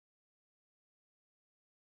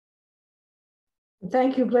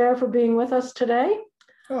Thank you, Blair, for being with us today.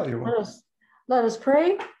 Oh, you're welcome. Let us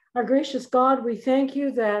pray. Our gracious God, we thank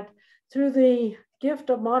you that through the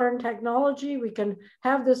gift of modern technology, we can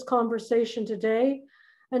have this conversation today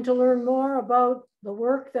and to learn more about the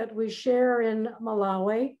work that we share in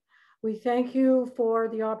Malawi. We thank you for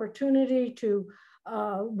the opportunity to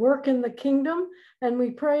work in the kingdom, and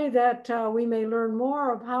we pray that we may learn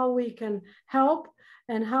more of how we can help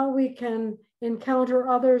and how we can encounter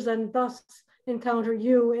others and thus encounter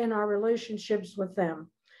you in our relationships with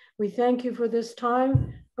them. We thank you for this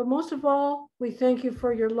time, but most of all, we thank you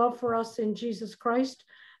for your love for us in Jesus Christ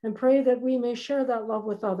and pray that we may share that love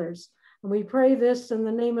with others. And we pray this in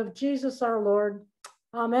the name of Jesus our Lord.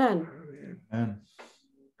 Amen. Amen.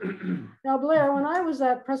 Now, Blair, when I was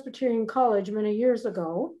at Presbyterian College many years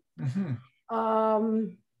ago,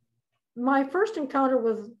 my first encounter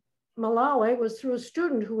with Malawi was through a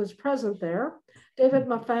student who was present there, David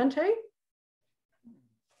Mafante.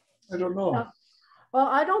 I don't know. Well,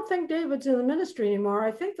 I don't think David's in the ministry anymore.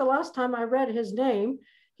 I think the last time I read his name,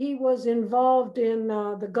 he was involved in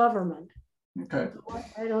the government. Okay.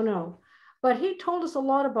 I don't know. But he told us a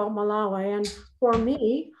lot about Malawi. And for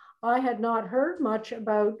me, I had not heard much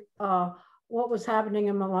about what was happening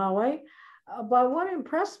in Malawi. But what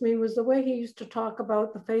impressed me was the way he used to talk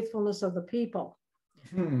about the faithfulness of the people.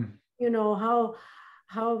 You know,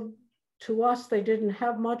 how to us, they didn't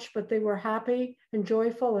have much, but they were happy and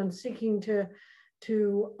joyful and seeking to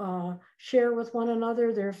share with one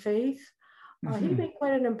another their faith. He made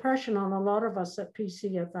quite an impression on a lot of us at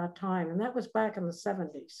PC at that time, and that was back in the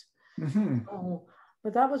 70s.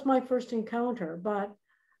 But that was my first encounter. But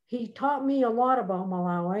he taught me a lot about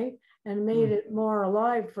Malawi and made it more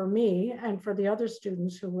alive for me and for the other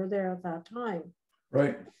students who were there at that time.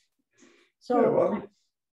 Right. So yeah, well,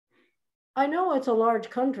 I know it's a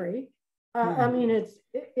large country. I mean,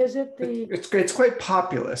 it's quite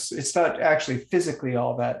populous. It's not actually physically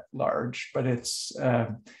all that large, but it's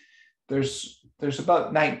there's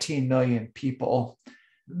about 19 million people.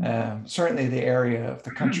 Certainly the area of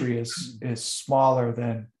the country is smaller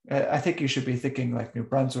than, I think you should be thinking like New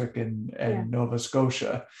Brunswick and Nova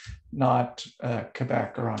Scotia, not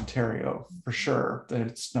Quebec or Ontario for sure. That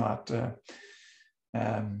it's not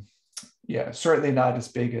certainly not as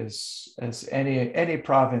big as any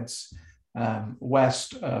province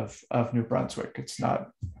west of New Brunswick. It's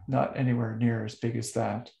not anywhere near as big as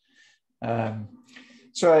that.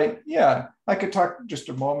 So I could talk just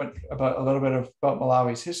a moment about a little bit about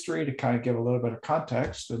Malawi's history to kind of give a little bit of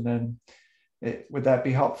context, and then would that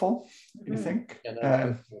be helpful? You think?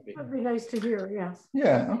 That'd be nice to hear. Yes.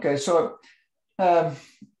 Yeah. Okay. So, as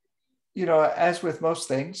with most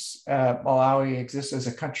things, Malawi exists as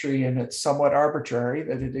a country, and it's somewhat arbitrary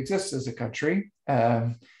that it exists as a country.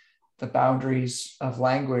 The boundaries of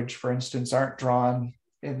language, for instance, aren't drawn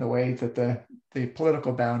in the way that the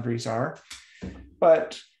political boundaries are.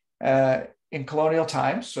 But in colonial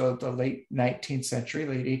times, so the late 19th century,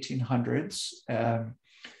 late 1800s,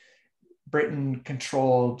 Britain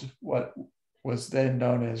controlled what was then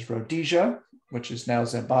known as Rhodesia, which is now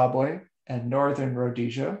Zimbabwe, and Northern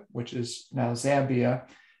Rhodesia, which is now Zambia,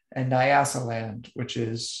 and Nyasaland, which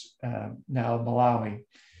is now Malawi.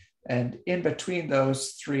 And in between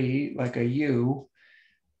those three, like a U,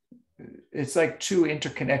 it's like two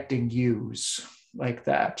interconnecting U's like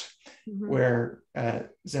that, where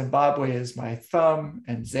Zimbabwe is my thumb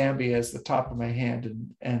and Zambia is the top of my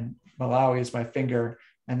hand and Malawi is my finger.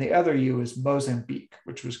 And the other U is Mozambique,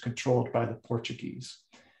 which was controlled by the Portuguese.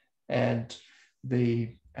 And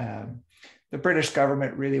the British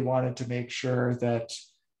government really wanted to make sure that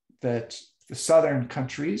the southern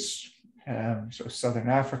countries, so Southern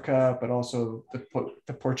Africa, but also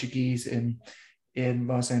the Portuguese in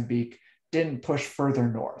Mozambique, didn't push further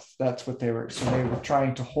north. That's what they were. So they were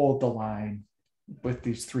trying to hold the line with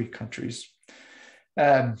these three countries.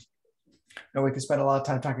 Now we could spend a lot of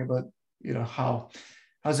time talking about, how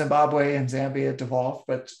Zimbabwe and Zambia devolved,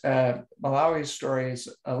 but Malawi's story is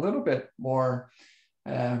a little bit more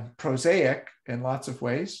prosaic in lots of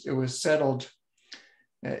ways. It was settled.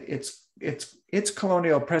 Its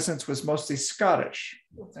colonial presence was mostly Scottish.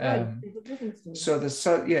 David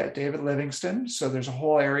Livingstone. So there's a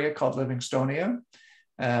whole area called Livingstonia,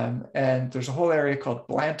 and there's a whole area called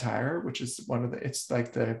Blantyre, which is it's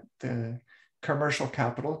like the commercial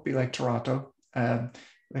capital. It'd be like Toronto,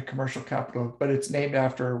 the commercial capital, but it's named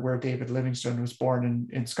after where David Livingstone was born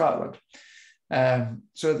in Scotland.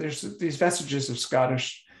 So there's these vestiges of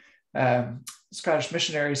Scottish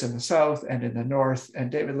missionaries in the south and in the north,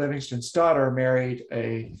 and David Livingstone's daughter married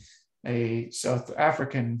a South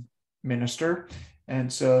African minister,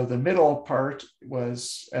 and so the middle part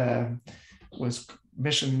was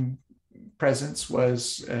mission presence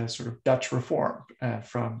was sort of Dutch reform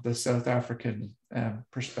from the South African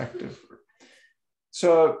perspective.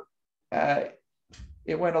 So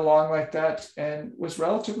it went along like that and was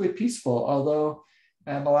relatively peaceful, although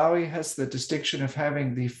Malawi has the distinction of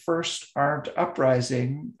having the first armed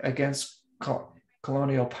uprising against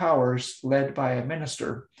colonial powers led by a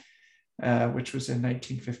minister, which was in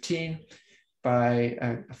 1915 by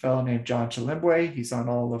a fellow named John Chilimbwe. He's on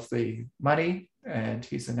all of the money and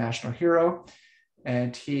he's a national hero.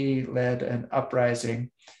 And he led an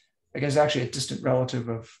uprising against actually a distant relative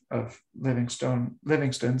of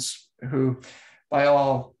Livingstone's, who by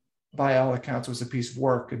all accounts was a piece of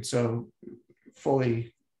work. And so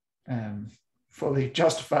fully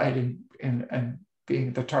justified in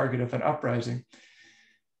being the target of an uprising.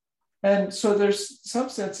 And so there's some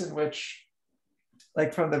sense in which,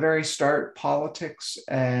 like from the very start, politics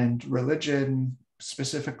and religion,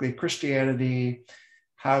 specifically Christianity,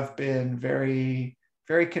 have been very,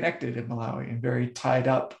 very connected in Malawi and very tied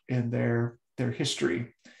up in their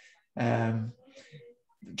history.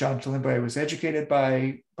 John Chilimbwe was educated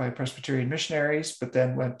by Presbyterian missionaries, but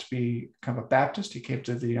then went to become a Baptist. He came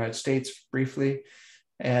to the United States briefly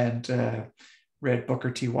and read Booker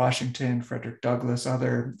T. Washington, Frederick Douglass,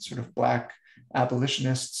 other sort of Black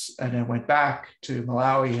abolitionists, and then went back to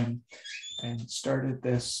Malawi and started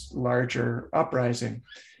this larger uprising,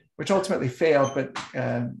 which ultimately failed, but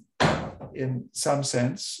in some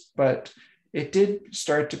sense, but it did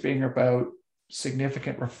start to bring about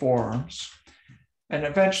significant reforms. And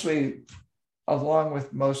eventually, along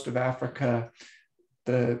with most of Africa,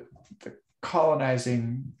 the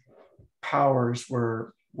colonizing powers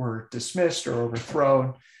were dismissed or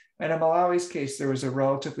overthrown. And in Malawi's case, there was a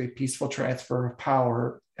relatively peaceful transfer of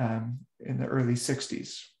power in the early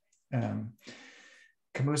 60s.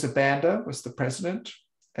 Kamuzu Banda was the president,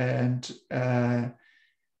 and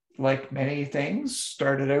like many things,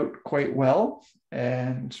 started out quite well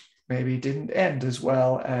and maybe didn't end as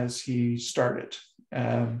well as he started.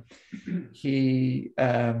 He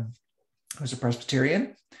was a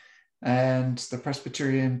Presbyterian, and the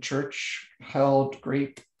Presbyterian Church held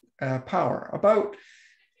great power. About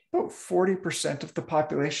 40% of the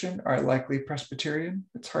population are likely Presbyterian.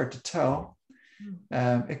 It's hard to tell.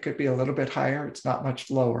 It could be a little bit higher. It's not much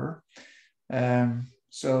lower.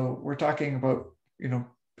 So we're talking about,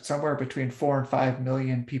 somewhere between 4 and 5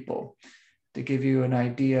 million people. To give you an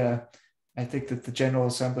idea, I think that the General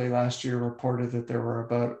Assembly last year reported that there were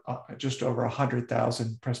about just over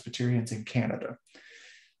 100,000 Presbyterians in Canada.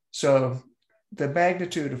 So the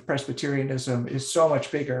magnitude of Presbyterianism is so much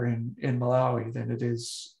bigger in Malawi than it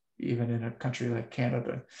is even in a country like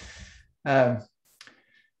Canada.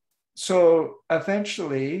 So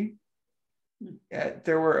eventually,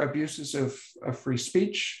 there were abuses of free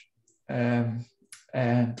speech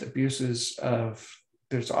and abuses of,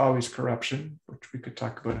 there's always corruption, which we could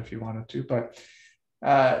talk about if you wanted to, but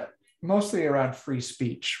mostly around free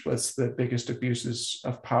speech was the biggest abuses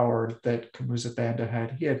of power that Kamuzu Banda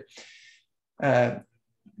had. He had,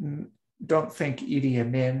 don't think Idi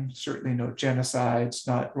Amin, certainly no genocides,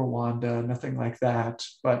 not Rwanda, nothing like that,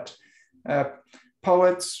 but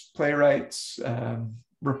poets, playwrights,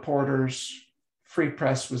 reporters, free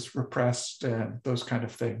press was repressed, those kind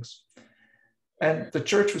of things. And the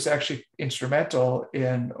church was actually instrumental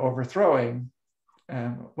in overthrowing,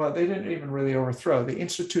 well, they didn't even really overthrow, they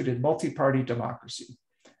instituted multi-party democracy.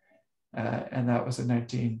 And that was in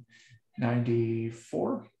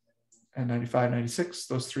 1994 and 95, 96,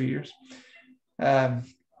 those 3 years. And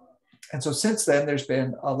so since then, there's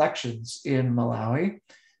been elections in Malawi,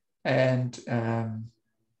 and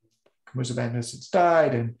Kamuzu Banda has since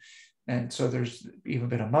died, and so there's even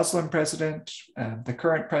been a Muslim president. The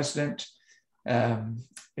current president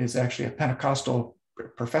is actually a Pentecostal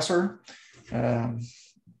professor, and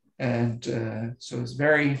so it's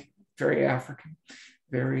very, very African,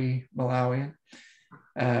 very Malawian,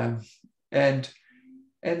 and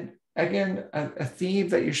again, a theme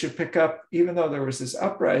that you should pick up, even though there was this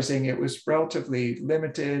uprising, it was relatively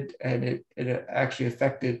limited, and it actually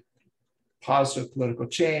affected positive political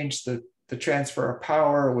change. The transfer of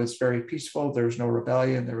power was very peaceful. There was no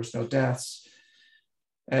rebellion, there was no deaths.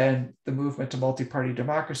 And the movement to multi-party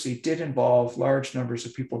democracy did involve large numbers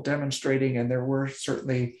of people demonstrating, and there were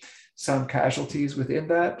certainly some casualties within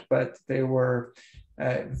that, but they were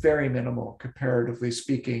very minimal, comparatively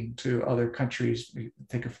speaking, to other countries.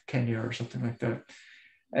 Think of Kenya or something like that.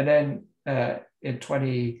 And then in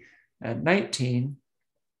 2019,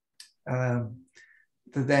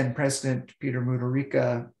 the then President Peter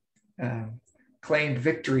Mutharika claimed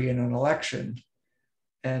victory in an election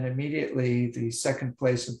and immediately the second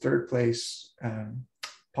place and third place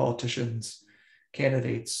politicians,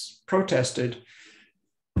 candidates protested.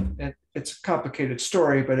 And it's a complicated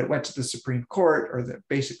story, but it went to the Supreme Court, or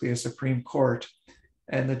basically a Supreme Court,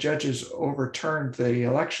 and the judges overturned the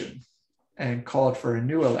election and called for a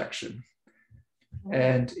new election.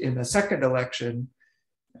 And in the second election,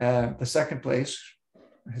 the second place,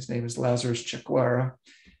 his name is Lazarus Chakwera,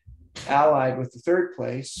 allied with the third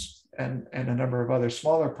place and a number of other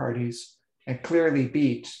smaller parties, and clearly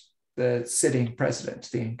beat the sitting president,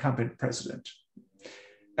 the incumbent president.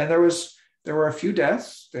 And there were a few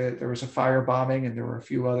deaths. There was a fire bombing, and there were a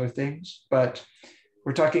few other things, but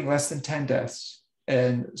we're talking less than 10 deaths.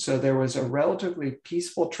 And so there was a relatively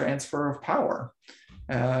peaceful transfer of power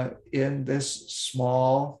in this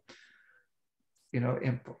small,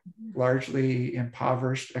 largely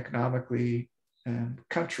impoverished economically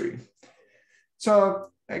country. So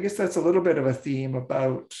I guess that's a little bit of a theme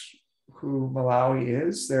about who Malawi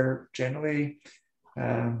is. They're generally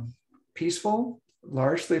peaceful,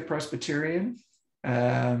 largely Presbyterian,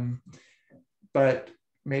 but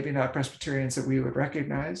maybe not Presbyterians that we would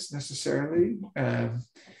recognize necessarily.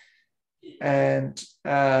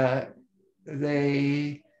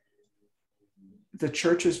 The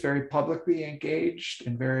church is very publicly engaged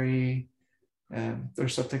and very,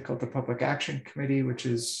 there's something called the Public Action Committee, which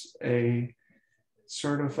is a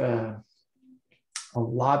sort of a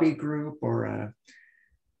lobby group, or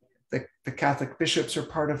the Catholic bishops are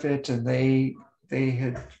part of it, and they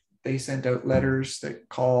send out letters that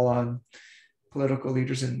call on political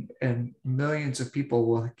leaders, and millions of people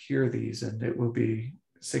will hear these, and it will be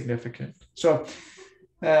significant. So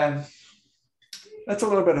that's a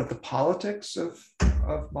little bit of the politics of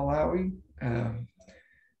Malawi.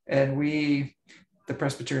 And we, the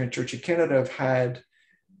Presbyterian Church in Canada,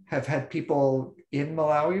 have had people in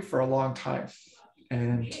Malawi for a long time.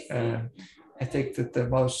 And I think that the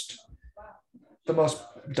most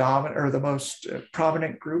dominant, or the most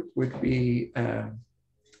prominent group would be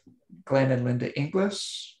Glenn and Linda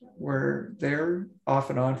Inglis. Were there off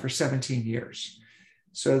and on for 17 years.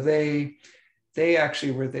 So they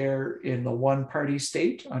actually were there in the one-party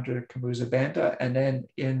state under Kamuzu Banda, and then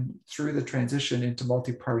through the transition into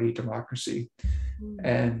multi-party democracy.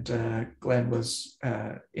 And Glenn was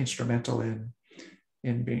instrumental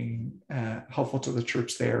in being helpful to the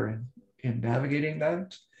church there in navigating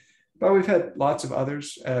that. But we've had lots of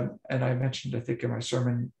others. And I mentioned, I think in my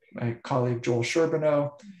sermon, my colleague Joel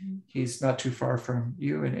Sherbino. He's not too far from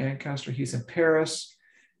you in Ancaster. He's in Paris.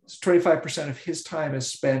 So 25% of his time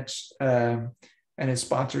is spent and is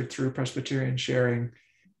sponsored through Presbyterian Sharing,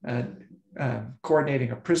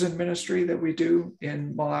 coordinating a prison ministry that we do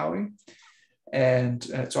in Malawi. And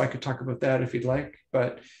so I could talk about that if you'd like,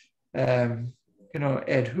 but Ed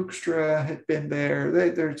Hoekstra had been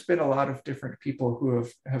there. There's been a lot of different people who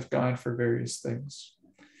have gone for various things.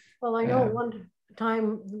 Well, I know one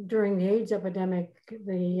time during the AIDS epidemic,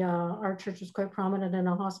 our church was quite prominent in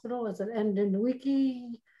a hospital. Is it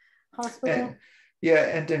Ndinwiki Hospital?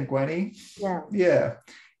 Ndingweni. Yeah.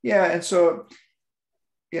 And so,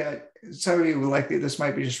 some of you will likely, this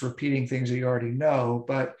might be just repeating things that you already know,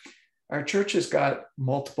 but our church has got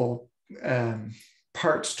multiple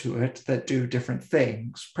parts to it that do different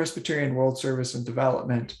things. Presbyterian World Service and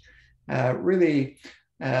Development, really,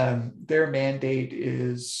 their mandate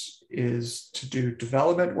is to do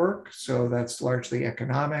development work. So that's largely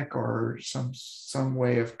economic or some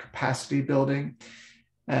way of capacity building.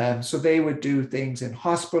 So they would do things in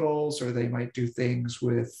hospitals, or they might do things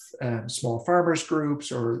with small farmers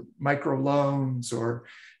groups or microloans,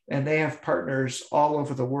 and they have partners all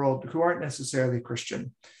over the world who aren't necessarily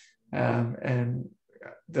Christian. And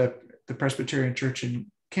the Presbyterian Church in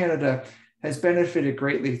Canada has benefited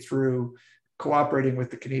greatly through cooperating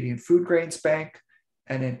with the Canadian Food Grains Bank.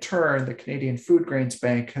 And in turn, the Canadian Food Grains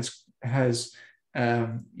Bank has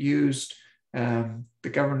used the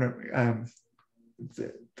government,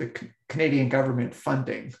 the Canadian government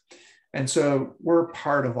funding. And so we're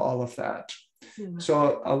part of all of that. Mm-hmm.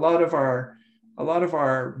 So a lot of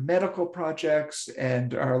our medical projects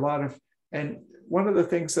and one of the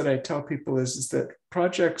things that I tell people is that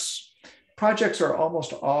projects are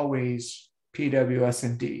almost always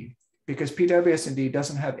PWS&D, because PWS&D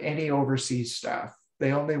doesn't have any overseas staff.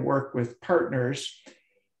 They only work with partners,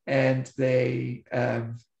 and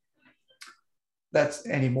that's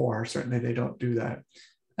anymore. Certainly they don't do that.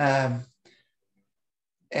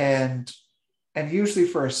 And usually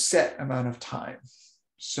for a set amount of time.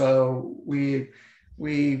 So we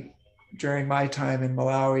during my time in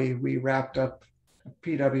Malawi, we wrapped up,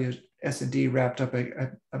 PWS&D wrapped up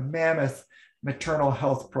a mammoth maternal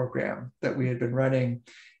health program that we had been running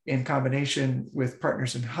in combination with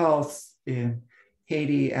Partners in Health in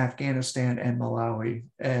Haiti, Afghanistan, and Malawi,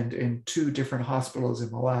 and in 2 different hospitals in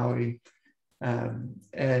Malawi.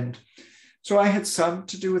 And so I had some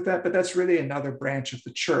to do with that, but that's really another branch of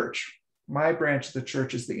the church. My branch of the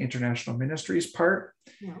church is the international ministries part,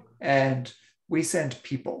 and we send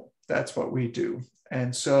people. That's what we do.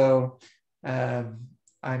 And so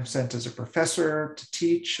I'm sent as a professor to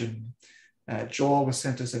teach, and Joel was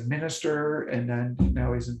sent as a minister, and then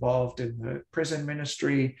now he's involved in the prison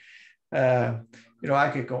ministry.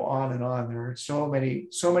 I could go on and on. There are so many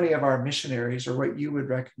of our missionaries, or what you would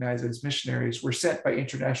recognize as missionaries, were sent by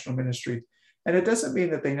international ministry. And it doesn't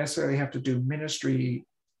mean that they necessarily have to do ministry,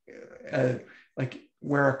 like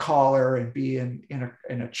wear a collar and be in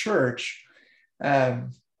a church.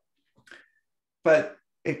 But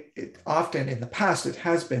it often in the past, it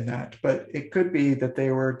has been that, but it could be that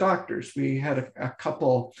they were doctors. We had a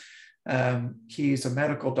couple, he's a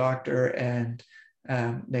medical doctor, and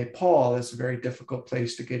Nepal is a very difficult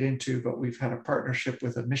place to get into, but we've had a partnership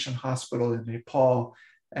with a mission hospital in Nepal,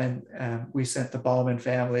 and we sent the Bauman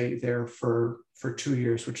family there for 2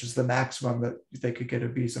 years, which is the maximum that they could get a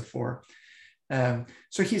visa for.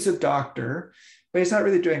 So he's a doctor, but he's not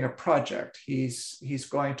really doing a project. He's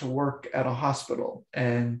going to work at a hospital,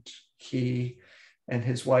 and he and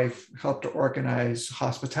his wife helped to organize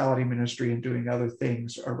hospitality ministry and doing other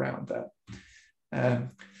things around that.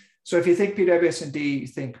 So if you think PWS&D, you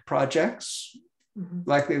think projects,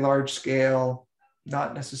 likely large scale,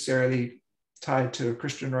 not necessarily tied to a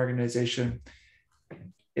Christian organization.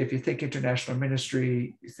 If you think international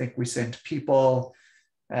ministry, you think we send people,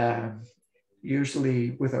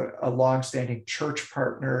 usually with a longstanding church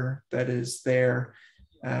partner that is there.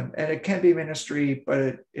 And it can be ministry,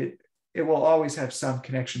 but it will always have some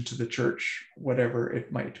connection to the church, whatever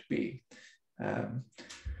it might be.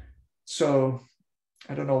 So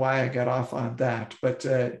I don't know why I got off on that, but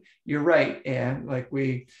you're right, Anne. Like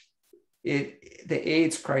the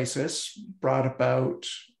AIDS crisis brought about,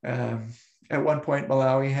 at one point,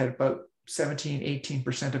 Malawi had about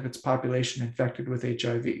 18% of its population infected with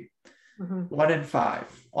HIV. 1 in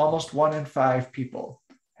 5, almost 1 in 5 people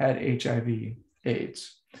had HIV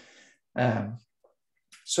AIDS.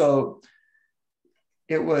 So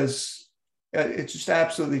it's just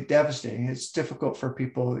absolutely devastating. It's difficult for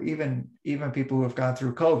people, even people who have gone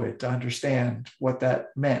through COVID, to understand what that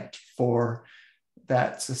meant for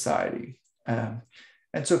that society. And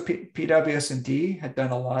so PWS&D had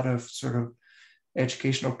done a lot of sort of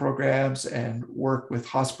educational programs and work with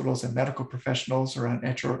hospitals and medical professionals around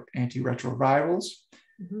antiretrovirals.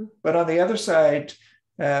 But on the other side,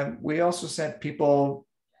 we also sent people,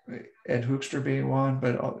 Ed Hoekstra being one,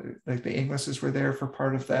 but like the Inglis's were there for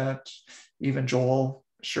part of that. Even Joel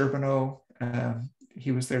Sherbino,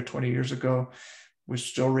 he was there 20 years ago, was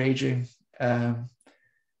still raging.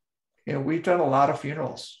 We've done a lot of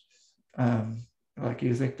funerals. Like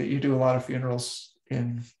you think that you do a lot of funerals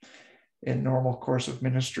in normal course of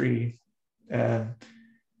ministry.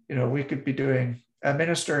 We could be doing, a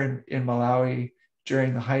minister in Malawi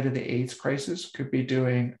during the height of the AIDS crisis could be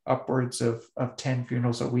doing upwards of 10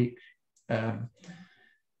 funerals a week.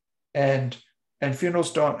 And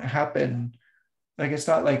funerals don't happen, like it's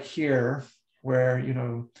not like here where,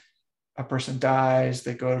 a person dies,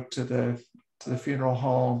 they go to the funeral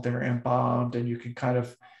home, they're embalmed, and you can kind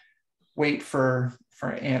of wait for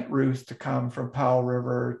Aunt Ruth to come from Powell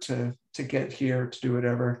River to get here to do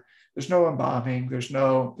whatever. There's no embalming, there's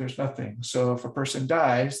nothing. So if a person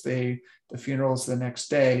dies, the funeral is the next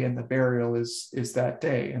day and the burial is that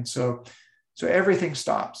day. And so everything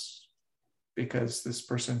stops because this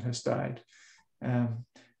person has died.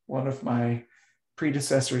 One of my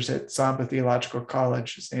predecessors at Zomba Theological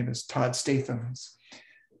College, his name is Todd Statham.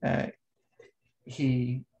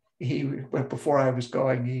 Before I was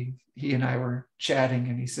going, he and I were chatting,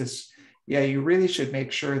 and he says, yeah, you really should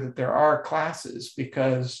make sure that there are classes,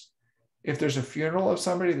 because if there's a funeral of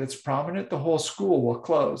somebody that's prominent, the whole school will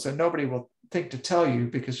close and nobody will think to tell you,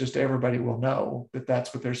 because just everybody will know that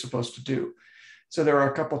that's what they're supposed to do. So there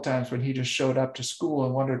were a couple of times when he just showed up to school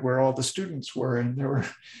and wondered where all the students were, and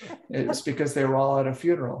it was because they were all at a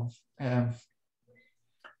funeral. And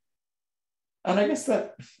I guess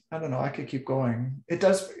that, I don't know, I could keep going.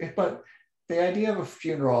 But the idea of a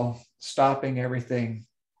funeral stopping everything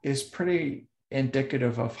is pretty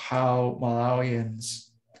indicative of how Malawians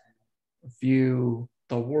view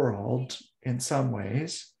the world in some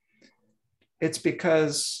ways. It's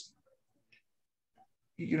because,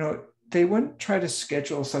 they wouldn't try to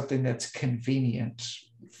schedule something that's convenient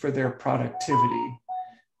for their productivity.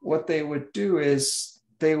 What they would do is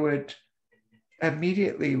they would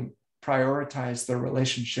immediately prioritize the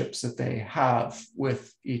relationships that they have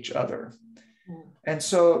with each other. And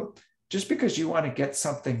so just because you want to get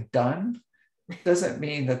something done doesn't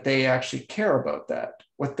mean that they actually care about that.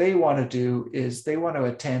 What they want to do is they want to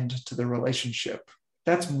attend to the relationship.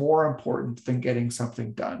 That's more important than getting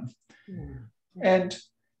something done. And,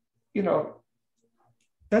 you know,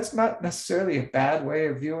 that's not necessarily a bad way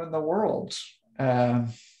of viewing the world.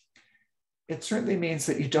 It certainly means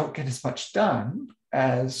that you don't get as much done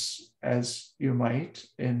as you might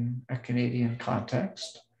in a Canadian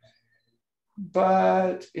context.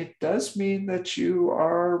 But it does mean that you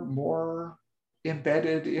are more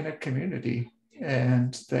embedded in a community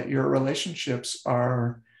and that your relationships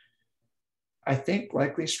are, I think,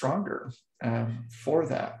 likely stronger for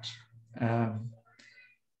that.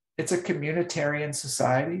 It's a communitarian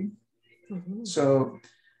society. So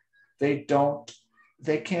they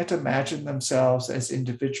can't imagine themselves as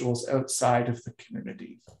individuals outside of the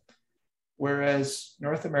community. Whereas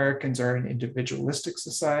North Americans are an individualistic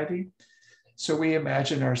society. So we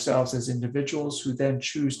imagine ourselves as individuals who then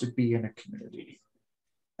choose to be in a community.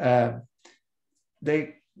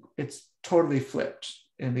 It's totally flipped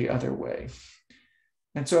in the other way.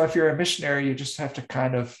 And so if you're a missionary, you just have to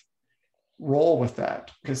kind of roll with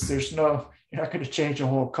that, because you're not going to change a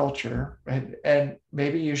whole culture, and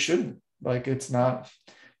maybe you shouldn't. Like, there's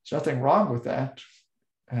nothing wrong with that,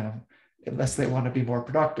 unless they want to be more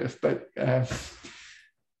productive. But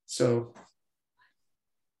so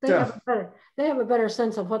they have a better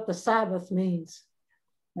sense of what the Sabbath means.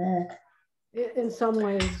 In some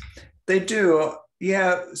ways, they do.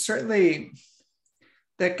 Yeah, certainly.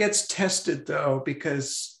 That gets tested though,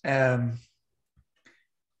 because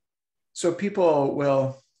so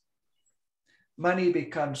money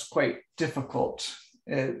becomes quite difficult.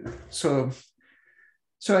 So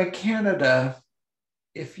in Canada,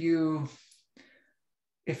 if you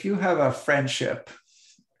have a friendship,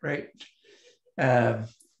 right?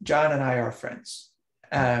 John and I are friends.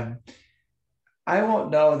 I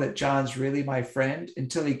won't know that John's really my friend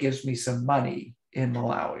until he gives me some money in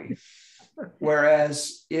Malawi.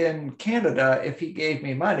 Whereas in Canada, if he gave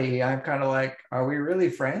me money, I'm kind of like, are we really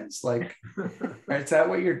friends? Like, is that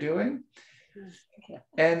what you're doing?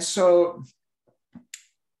 And so,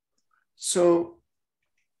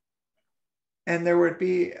 and there would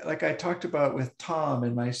be, like I talked about with Tom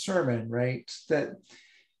in my sermon, right? That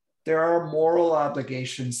there are moral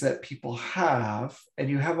obligations that people have, and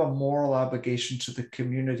you have a moral obligation to the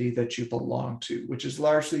community that you belong to, which is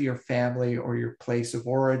largely your family or your place of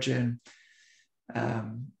origin.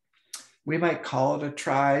 We might call it a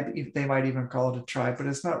tribe. They might even call it a tribe, but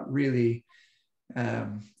it's not really.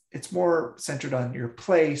 It's more centered on your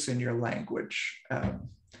place and your language.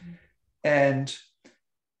 And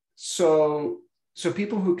so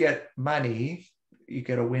people who get money, you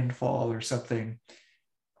get a windfall or something,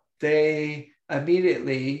 they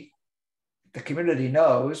immediately, the community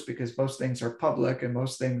knows, because most things are public and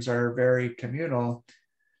most things are very communal.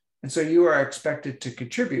 And so you are expected to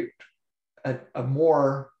contribute a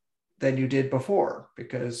more than you did before,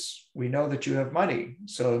 because we know that you have money.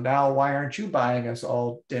 So now why aren't you buying us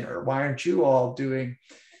all dinner? Why aren't you all doing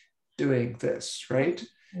this, right?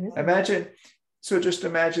 Imagine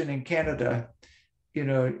in Canada,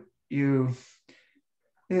 this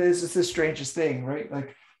is the strangest thing, right?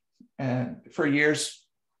 Like, for years,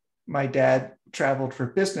 my dad traveled for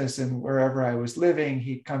business, and wherever I was living,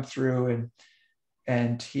 he'd come through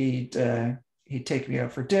and he'd take me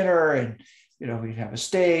out for dinner, and we'd have a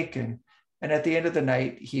steak, and at the end of the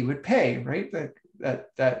night he would pay, right?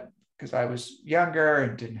 That because I was younger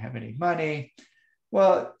and didn't have any money.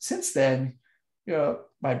 Well, since then,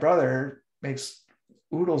 my brother makes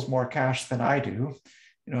oodles more cash than I do.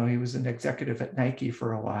 He was an executive at Nike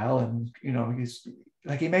for a while, and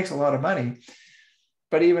he makes a lot of money.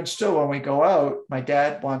 But even still, when we go out, my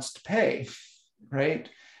dad wants to pay, right?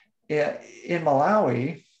 In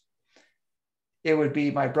Malawi, it would be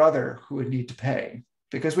my brother who would need to pay,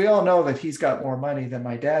 because we all know that he's got more money than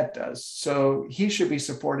my dad does. So he should be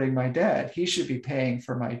supporting my dad. He should be paying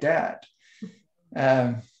for my dad.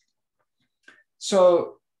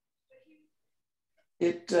 So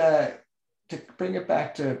to bring it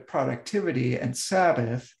back to productivity and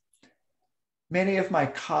Sabbath, many of my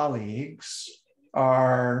colleagues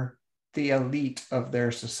are the elite of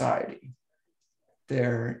their society.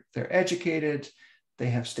 They're educated, they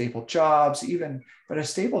have stable jobs, but a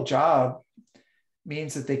stable job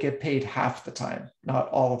means that they get paid half the time, not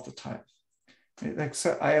all of the time. Like,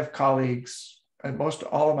 so I have colleagues, and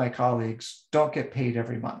all of my colleagues don't get paid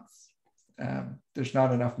every month. There's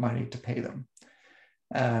not enough money to pay them.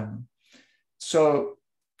 So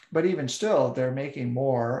but even still, they're making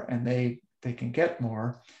more and they can get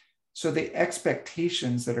more. So the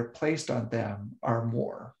expectations that are placed on them are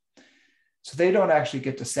more. So they don't actually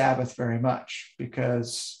get to Sabbath very much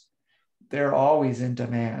because they're always in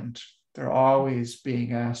demand. They're always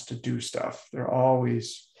being asked to do stuff. They're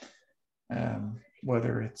always,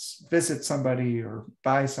 whether it's visit somebody or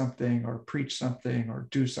buy something or preach something or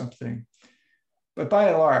do something. But by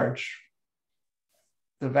and large,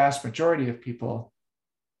 the vast majority of people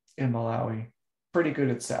in Malawi pretty good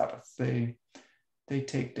at Sabbath. They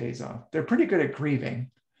take days off. They're pretty good at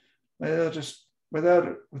grieving. They'll just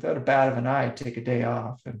without a bat of an eye take a day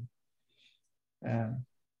off and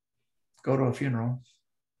go to a funeral.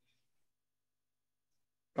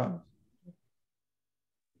 But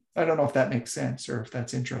I don't know if that makes sense or if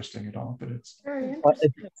that's interesting at all, but it's very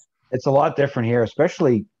interesting. It's a lot different here,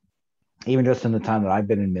 especially even just in the time that I've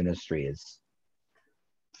been in ministry. Is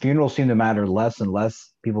funerals seem to matter less and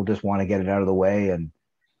less. People just want to get it out of the way, and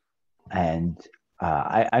I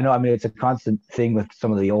know. I mean, it's a constant thing with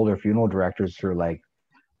some of the older funeral directors who are like,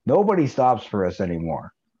 nobody stops for us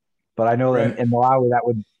anymore. But I know right. in Malawi that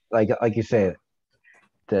would, like you say,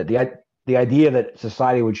 the idea that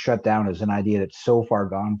society would shut down is an idea that's so far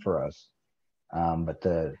gone for us. But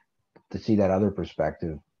to see that other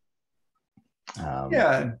perspective.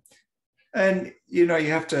 Yeah. And, you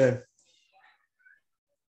have to,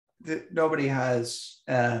 nobody has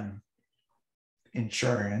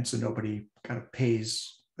insurance and nobody kind of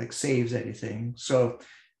saves anything. So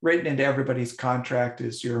written into everybody's contract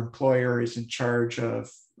is your employer is in charge of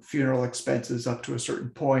funeral expenses up to a certain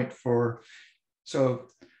point when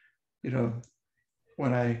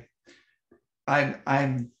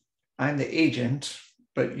I'm the agent,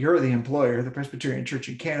 but you're the employer. The Presbyterian Church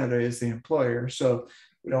in Canada is the employer. So,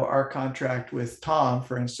 our contract with Tom,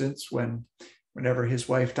 for instance, whenever his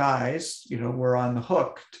wife dies, we're on the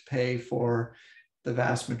hook to pay for the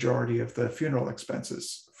vast majority of the funeral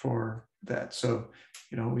expenses for that. So,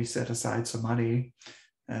 we set aside some money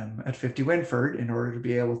at 50 Winford in order to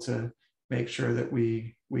be able to make sure that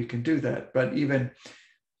we can do that. But even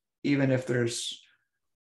if there's,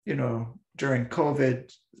 during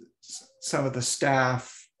COVID, some of the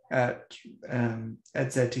staff at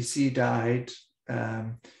ZTC died,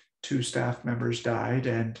 2 staff members died,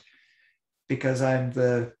 and because I'm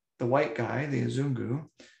the white guy, the Azungu,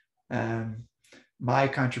 my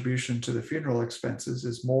contribution to the funeral expenses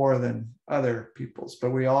is more than other people's,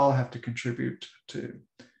 but we all have to contribute to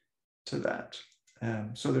that.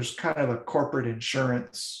 So there's kind of a corporate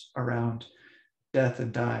insurance around death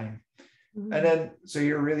and dying. Mm-hmm. And then, so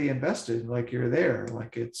you're really invested, like you're there,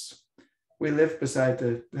 like we live beside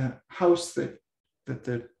the house that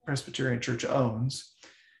the Presbyterian Church owns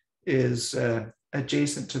is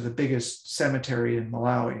adjacent to the biggest cemetery in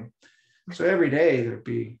Malawi. So every day there'd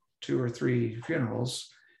be 2 or 3 funerals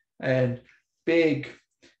and big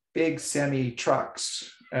semi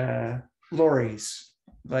trucks, lorries,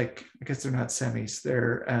 like, I guess they're not semis,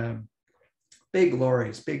 they're big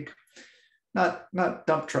lorries, not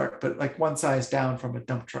dump truck, but like one size down from a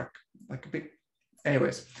dump truck, like a big,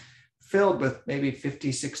 anyways, filled with maybe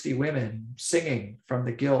 50, 60 women singing from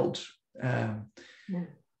the guild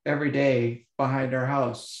every day behind our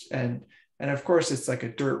house. And of course it's like a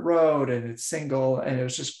dirt road and it's single and it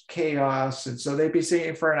was just chaos. And so they'd be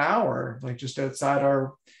singing for an hour, like just outside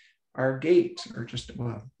our gate or just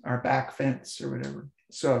our back fence or whatever.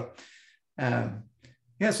 So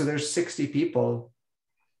so there's 60 people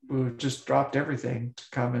who just dropped everything to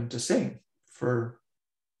come and to sing for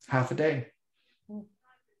half a day.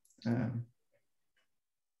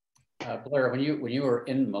 Blair, when you were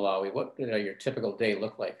in Malawi, what did your typical day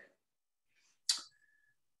look like?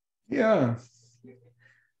 Yeah.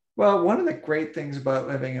 Well, one of the great things about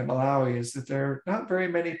living in Malawi is that there are not very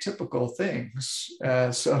many typical things.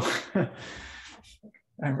 So I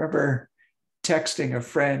remember texting a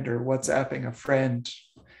friend or WhatsApping a friend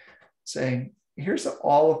saying, here's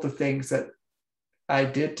all of the things that I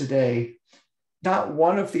did today. Not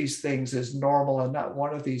one of these things is normal, and not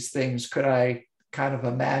one of these things could I kind of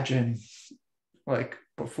imagine like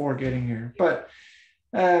before getting here. But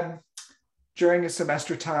during a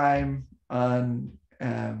semester time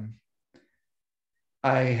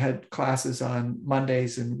I had classes on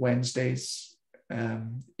Mondays and Wednesdays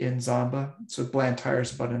in Zomba. So Blantyre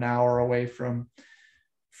is about an hour away from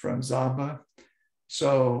Zomba.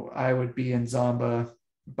 So I would be in Zomba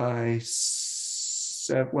by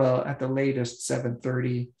at the latest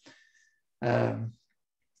 7:30.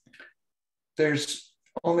 There's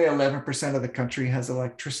only 11% of the country has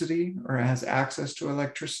electricity or has access to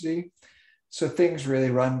electricity. So things really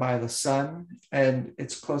run by the sun, and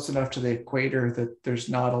it's close enough to the equator that there's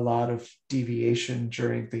not a lot of deviation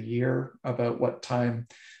during the year about what time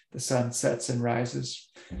the sun sets and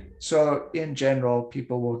rises. So in general,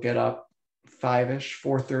 people will get up 5-ish,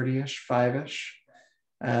 4:30-ish, 5-ish.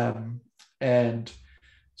 And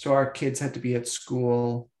so our kids had to be at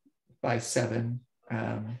school by 7.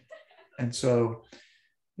 And so,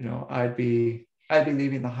 I'd be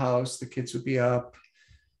leaving the house, the kids would be up.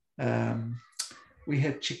 We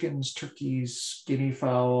had chickens, turkeys, guinea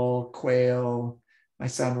fowl, quail. My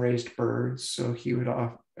son raised birds, so he would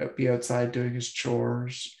be outside doing his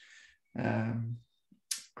chores,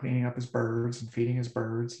 cleaning up his birds and feeding his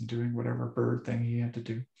birds and doing whatever bird thing he had to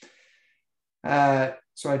do.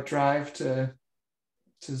 So I'd drive to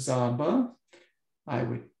Zomba. I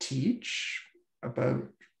would teach about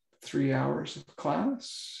 3 hours of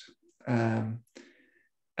class. And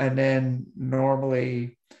then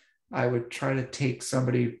normally I would try to take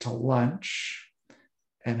somebody to lunch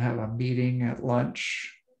and have a meeting at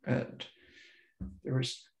lunch. And there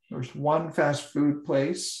was one fast food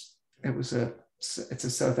place. It's a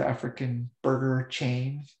South African burger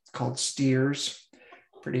chain called Steers.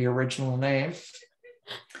 Pretty original name.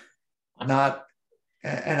 And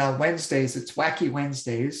on Wednesdays, it's Wacky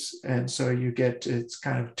Wednesdays. And so it's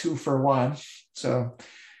kind of 2 for 1. So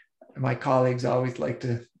my colleagues always like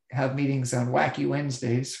to have meetings on Wacky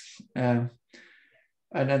Wednesdays. And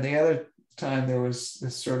then the other time there was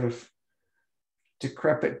this sort of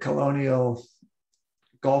decrepit colonial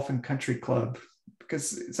golf and country club,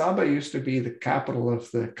 because Zomba used to be the capital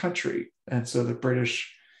of the country. And so the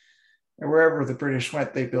British, wherever the British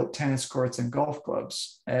went, they built tennis courts and golf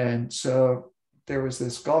clubs. And so there was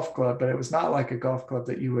this golf club, but it was not like a golf club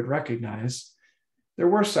that you would recognize. There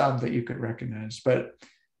were some that you could recognize, but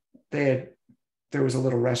there was a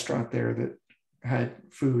little restaurant there that had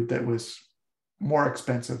food that was more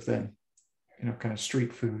expensive than, kind of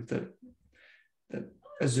street food that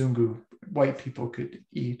Azungu white people could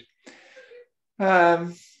eat.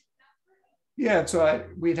 So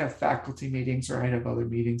we'd have faculty meetings, or I'd have other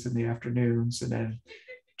meetings in the afternoons, and then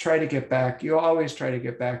try to get back. You always try to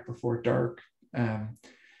get back before dark,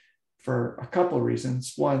 for a couple of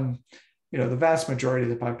reasons. One, the vast majority of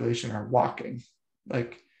the population are walking.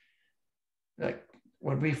 Like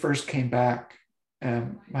when we first came back,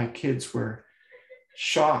 my kids were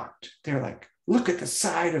shocked. They're like, look at the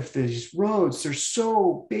side of these roads. They're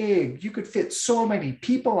so big. You could fit so many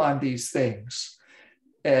people on these things.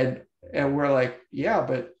 And we're like, yeah,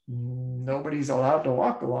 but nobody's allowed to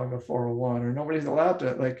walk along the 401, or nobody's allowed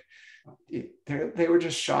to, they were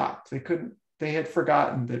just shocked. They had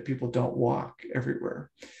forgotten that people don't walk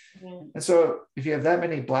everywhere. Yeah. And so if you have that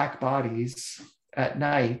many black bodies at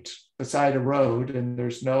night beside a road and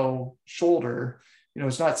there's no shoulder,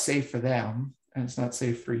 it's not safe for them, and it's not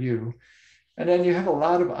safe for you. And then you have a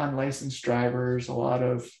lot of unlicensed drivers, a lot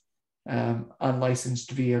of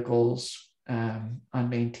unlicensed vehicles,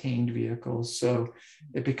 unmaintained vehicles. So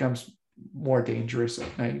it becomes more dangerous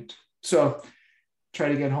at night. So try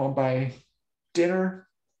to get home by dinner.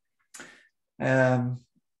 And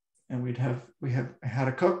we had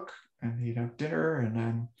a cook, and he'd have dinner,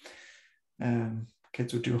 and then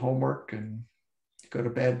kids would do homework and go to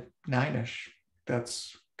bed 9-ish.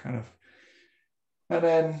 That's kind of, and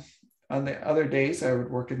then on the other days I would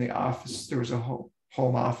work in the office. There was a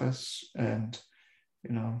home office, and,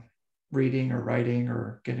 reading or writing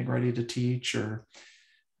or getting ready to teach, or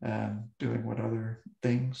doing what other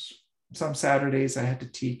things. Some Saturdays I had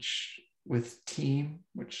to teach with team,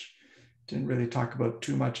 which didn't really talk about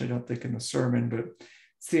too much, I don't think, in the sermon, but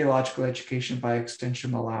it's Theological Education by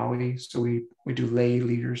Extension Malawi. So we do lay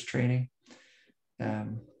leaders training.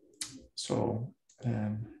 So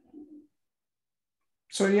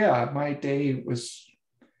my day was,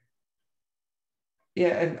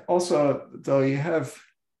 and also, though, you have,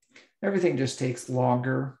 everything just takes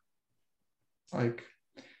longer. Like,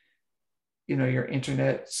 your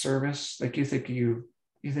internet service, like you think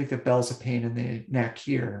the bell's a pain in the neck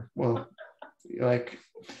here. Well, like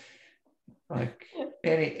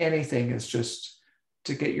anything is just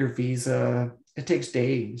to get your visa. It takes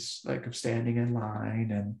days, of standing in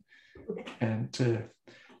line and to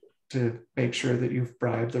make sure that you've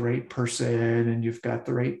bribed the right person, and you've got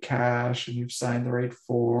the right cash, and you've signed the right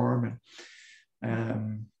form,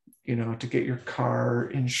 and to get your car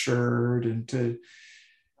insured, and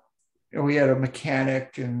we had a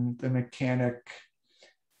mechanic, and the mechanic,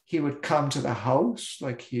 he would come to the house,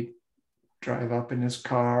 he'd drive up in his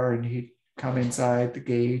car, and he'd come inside the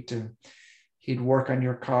gate, and he'd work on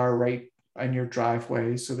your car right on your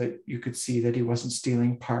driveway so that you could see that he wasn't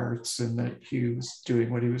stealing parts and that he was doing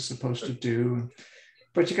what he was supposed to do.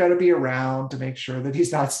 But you got to be around to make sure that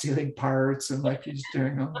he's not stealing parts and like he's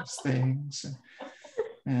doing all these things.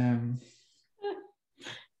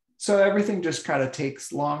 So everything just kind of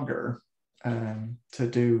takes longer to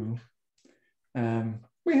do.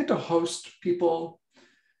 We had to host people,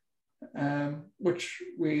 which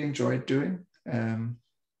we enjoyed doing.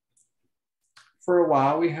 For a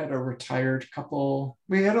while, we had a retired couple.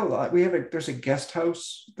 There's a guest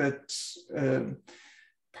house that's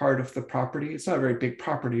part of the property. It's not a very big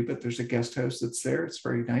property, but there's a guest house that's there. It's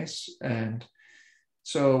very nice. And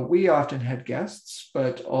so we often had guests,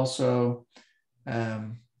 but also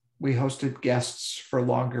we hosted guests for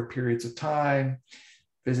longer periods of time,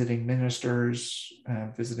 visiting ministers,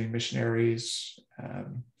 visiting missionaries.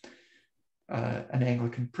 An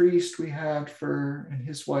Anglican priest we had and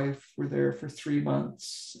his wife were there for 3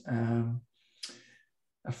 months.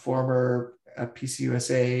 A former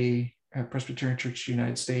PCUSA, Presbyterian Church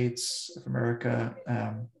United States of America,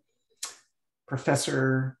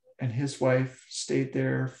 professor and his wife stayed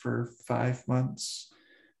there for 5 months.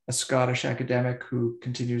 A Scottish academic who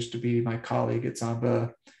continues to be my colleague at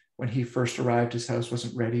Zomba. When he first arrived, his house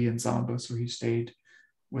wasn't ready in Zomba, so he stayed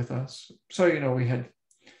with us. So,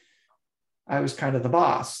 I was kind of the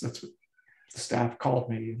boss. That's what the staff called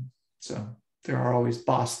me. So there are always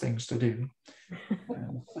boss things to do.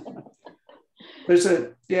 There's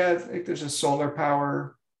a solar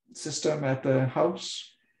power system at the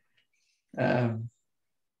house.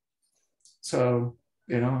 So,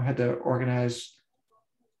 I had to organize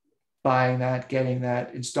buying that, getting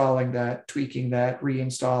that, installing that, tweaking that,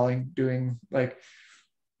 reinstalling, doing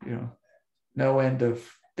no end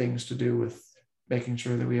of things to do with making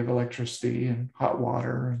sure that we have electricity and hot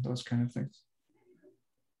water and those kind of things.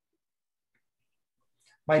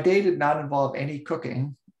 My day did not involve any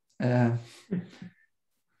cooking because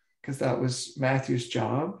that was Matthew's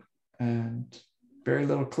job, and very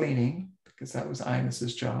little cleaning because that was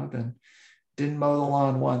Inez's job, and didn't mow the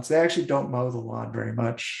lawn once. They actually don't mow the lawn very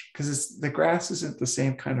much because the grass isn't the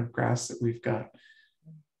same kind of grass that we've got.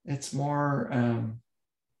 It's more,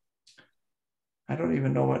 I don't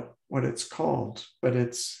even know what it's called, but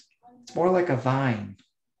it's more like a vine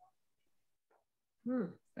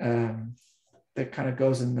that kind of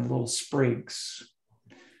goes in the little sprigs.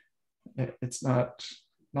 It's not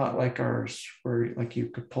like ours where like you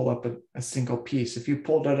could pull up a single piece. If you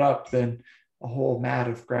pulled it up, then a whole mat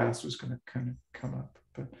of grass was going to kind of come up.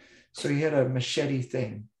 But so he had a machete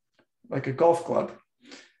thing, like a golf club.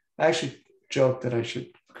 I actually joked that I should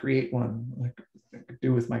create one like I could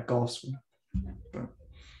do with my golf swing. But,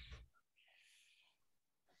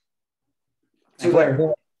 so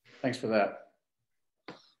Blair. Thanks for that.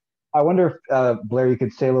 I wonder if, Blair, you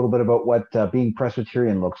could say a little bit about what being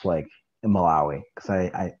Presbyterian looks like in Malawi, because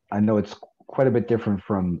I know it's quite a bit different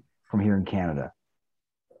from here in Canada.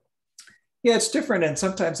 Yeah, it's different, and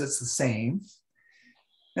sometimes it's the same.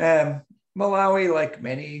 Malawi, like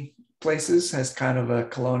many places, has kind of a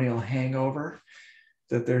colonial hangover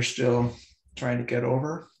that they're still trying to get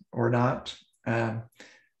over or not.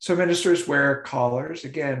 So ministers wear collars,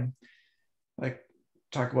 again, like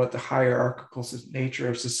talk about the hierarchical nature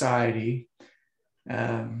of society,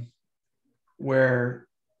 where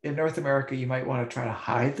in North America, you might want to try to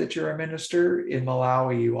hide that you're a minister. In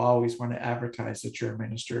Malawi, you always want to advertise that you're a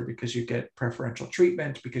minister because you get preferential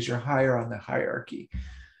treatment because you're higher on the hierarchy.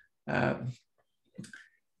 And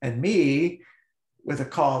me, with a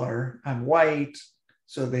collar, I'm white,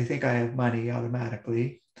 so they think I have money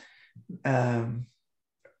automatically. And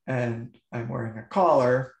I'm wearing a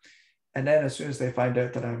collar. And then as soon as they find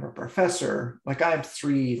out that I'm a professor, like I'm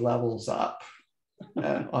 3 levels up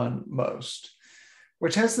on most,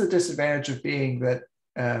 which has the disadvantage of being that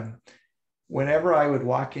whenever I would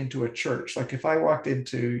walk into a church, like if I walked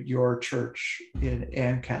into your church in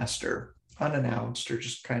Ancaster, unannounced or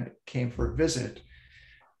just kind of came for a visit,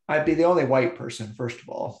 I'd be the only white person, first of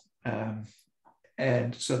all.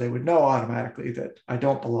 And so they would know automatically that I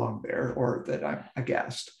don't belong there or that I'm a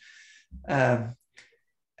guest.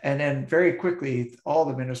 And then very quickly, all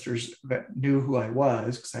the ministers that knew who I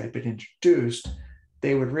was, because I had been introduced,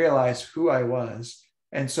 they would realize who I was.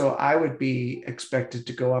 And so I would be expected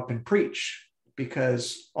to go up and preach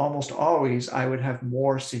because almost always I would have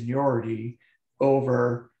more seniority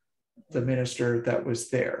over the minister that was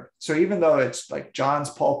there. So even though it's like John's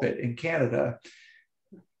pulpit in Canada,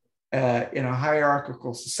 in a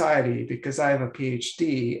hierarchical society, because I have a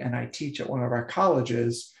PhD and I teach at one of our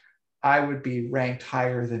colleges, I would be ranked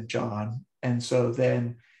higher than John. And so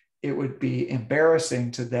then it would be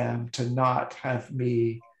embarrassing to them to not have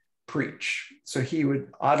me preach. So he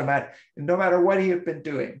would no matter what he had been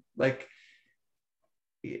doing, like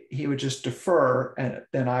he would just defer, and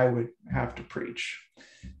then I would have to preach.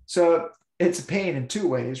 So it's a pain in two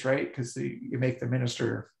ways, right? Because you make the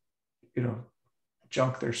minister,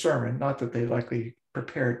 junk their sermon. Not that they likely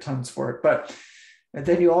prepared tons for it, but and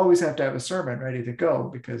then you always have to have a sermon ready to go,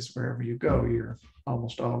 because wherever you go, you're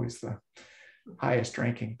almost always the highest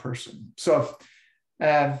ranking person. So,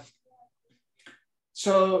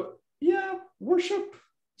 worship.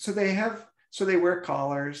 So they wear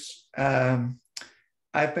collars.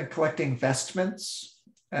 I've been collecting vestments.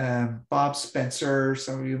 Bob Spencer,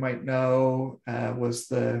 some of you might know, was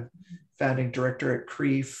the founding director at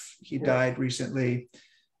CREEF. He died recently.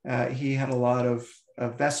 He had a lot of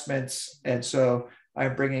vestments. And so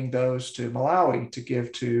I'm bringing those to Malawi to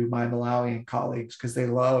give to my Malawian colleagues, because they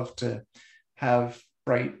love to have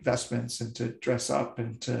bright vestments and to dress up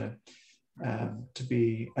and to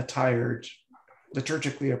be attired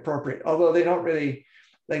liturgically appropriate. Although they don't really,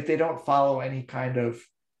 they don't follow any kind of,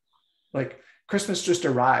 Christmas just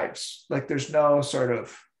arrives. There's no sort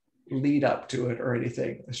of lead up to it or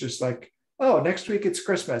anything. It's just next week it's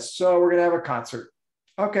Christmas, so we're gonna have a concert.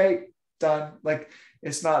 Okay, done.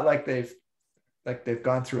 It's not like they've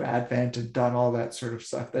gone through Advent and done all that sort of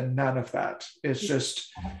stuff. Then none of that. It's just,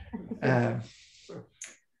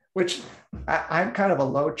 which I'm kind of a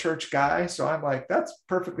low church guy, so I'm like, that's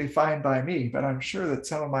perfectly fine by me. But I'm sure that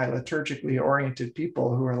some of my liturgically oriented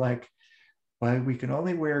people who are like, well, we can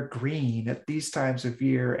only wear green at these times of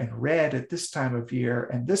year and red at this time of year,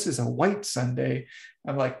 and this is a white Sunday.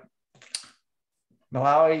 I'm like,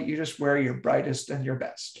 Malawi, you just wear your brightest and your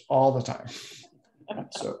best all the time.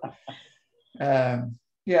 So, and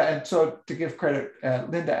so to give credit,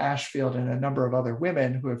 Linda Ashfield and a number of other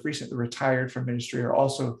women who have recently retired from ministry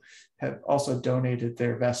have also donated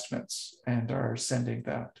their vestments and are sending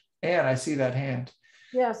that. And I see that hand.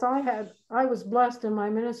 Yes, I was blessed in my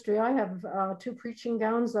ministry. I have 2 preaching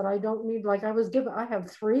gowns that I don't need. I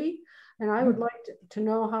have 3, and I would like to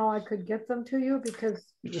know how I could get them to you, because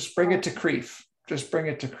you just bring it to CREEF. Just bring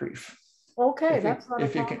it to CREEF. Okay, that's not a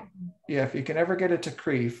problem. If you can ever get it to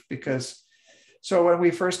CREEF, because so when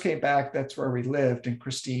we first came back, that's where we lived, and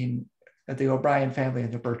Christine, the O'Brien family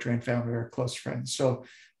and the Bertrand family are close friends. So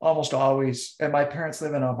almost always, and my parents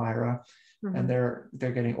live in Elmira. Mm-hmm. And they're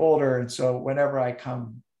getting older. And so whenever I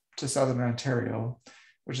come to Southern Ontario,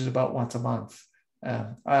 which is about once a month,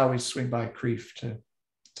 I always swing by CREEF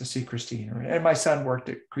to see Christine. And my son worked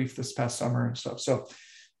at CREEF this past summer and stuff. So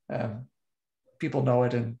people know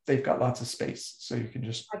it, and they've got lots of space. So you can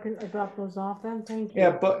just... I drop those off then, thank you.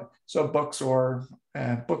 Yeah, but so books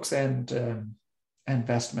and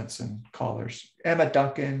vestments and collars. Emma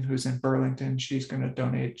Duncan, who's in Burlington, she's going to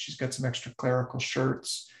donate. She's got some extra clerical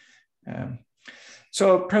shirts.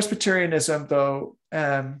 So Presbyterianism, though,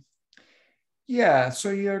 so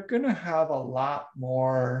you're going to have a lot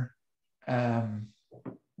more.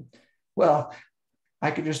 Well, I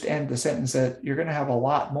could just end the sentence that you're going to have a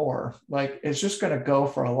lot more. It's just going to go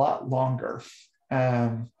for a lot longer.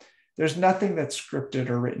 There's nothing that's scripted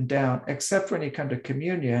or written down, except when you come to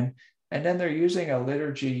communion, and then they're using a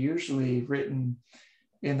liturgy usually written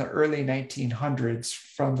in the early 1900s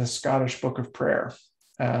from the Scottish Book of Prayer.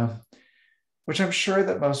 Which I'm sure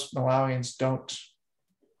that most Malawians don't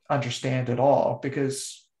understand at all,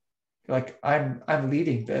 because I'm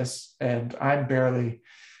leading this and I'm barely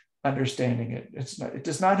understanding it. It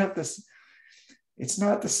does not have this, it's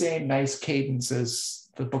not the same nice cadence as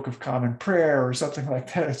the Book of Common Prayer or something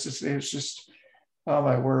like that. It's just oh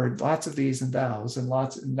my word, lots of these and thous and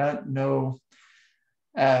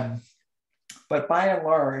but by and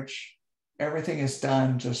large, everything is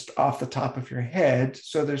done just off the top of your head.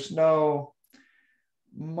 So there's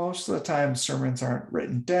most of the time sermons aren't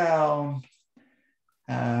written down.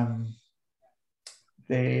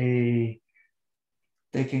 They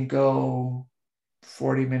can go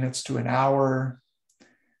 40 minutes to an hour.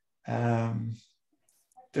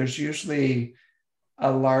 There's usually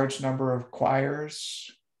a large number of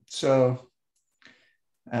choirs. So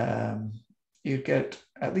you get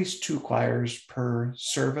at least 2 choirs per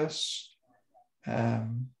service.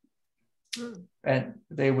 And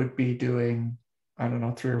they would be doing,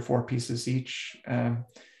 3 or 4 pieces each,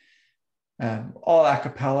 all a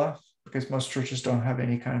cappella, because most churches don't have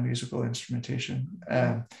any kind of musical instrumentation.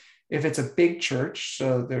 If it's a big church,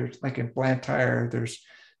 so there's in Blantyre, there's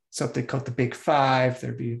something called the Big Five.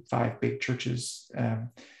 There'd be 5 big churches.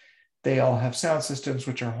 They all have sound systems,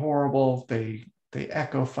 which are horrible. They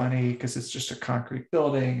echo funny because it's just a concrete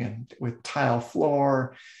building and with tile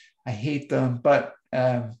floor. I hate them, but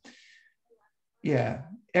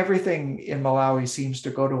everything in Malawi seems to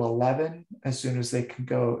go to 11 as soon as they can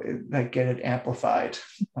go, like get it amplified.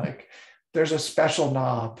 Like there's a special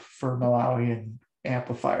knob for Malawian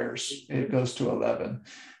amplifiers. It goes to 11.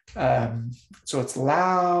 So it's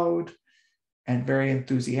loud and very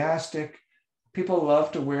enthusiastic. People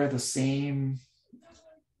love to wear the same,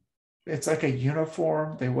 it's like a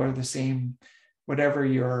uniform. They wear the same, whatever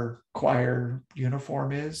your choir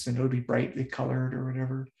uniform is, and it'll be brightly colored or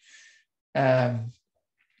whatever.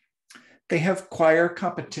 They have choir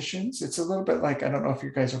competitions. It's a little bit like, I don't know if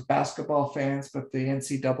you guys are basketball fans, but the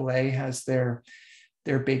NCAA has their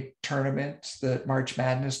big tournament, the March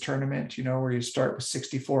Madness tournament, you know, where you start with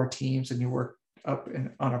 64 teams and you work up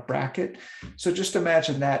on a bracket. So just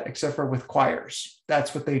imagine that, except for with choirs.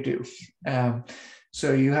 That's what they do.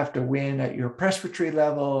 So you have to win at your presbytery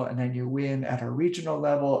level, and then you win at a regional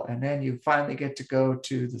level, and then you finally get to go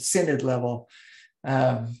to the synod level.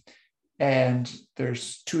 And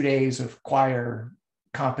there's 2 days of choir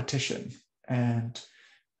competition, and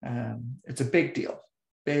it's a big deal,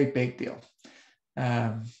 big deal.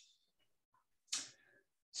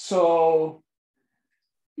 So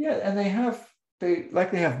yeah, and they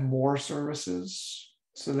likely have more services.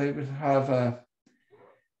 So they would have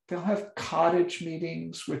they'll have cottage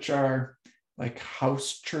meetings, which are like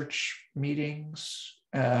house church meetings.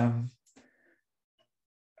 A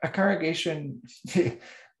congregation,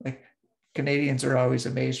 like Canadians are always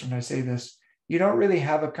amazed when I say this, you don't really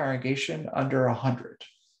have a congregation under 100.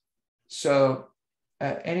 So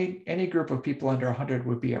any group of people under 100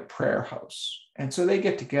 would be a prayer house. And so they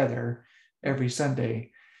get together every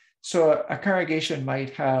Sunday. So a congregation might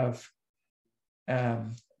have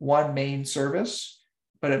one main service,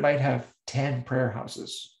 but it might have 10 prayer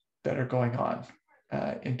houses that are going on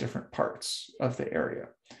in different parts of the area.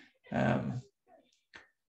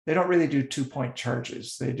 They don't really do 2-point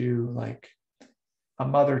charges. They do like a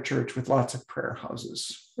mother church with lots of prayer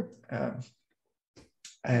houses.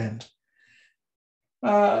 And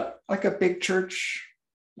like a big church,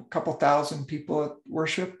 a couple thousand people at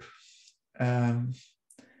worship. I've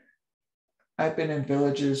been in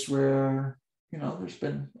villages where, you know, there's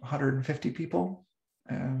been 150 people.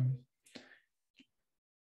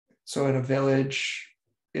 So in a village,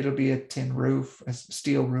 it'll be a tin roof, a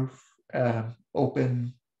steel roof,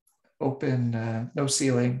 open, no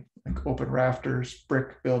ceiling, like open rafters,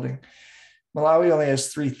 brick building. Malawi only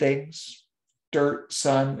has 3 things: dirt,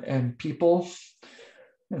 sun, and people.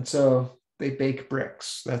 And so they bake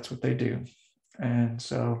bricks. That's what they do. And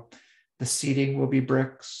so the seating will be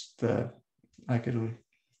bricks. There'll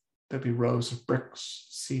be rows of bricks,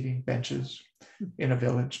 seating, benches in a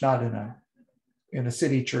village, not in a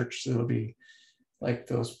city church. So it'll be like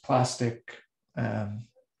those plastic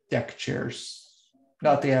deck chairs,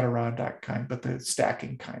 not the Adirondack kind, but the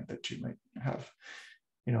stacking kind that you might have.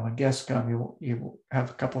 You know, when guests come, you have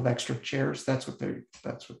a couple of extra chairs. That's what they would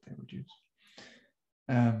use.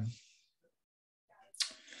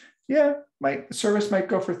 Yeah, my service might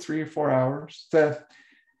go for 3 or 4 hours.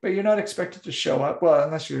 But you're not expected to show up. Well,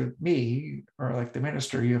 unless you're me or like the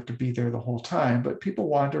minister, you have to be there the whole time. But people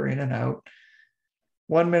wander in and out.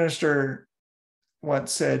 One minister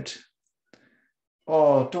once said,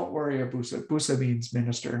 "Oh, don't worry, Abusa." Busa means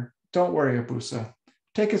minister. "Don't worry, Abusa.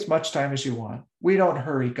 Take as much time as you want. We don't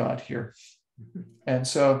hurry God here." And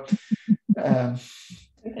so,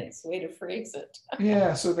 nice way to phrase it.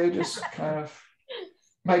 Yeah, so they just kind of,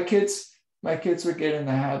 my kids would get in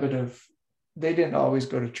the habit of, they didn't always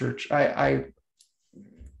go to church.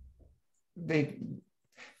 They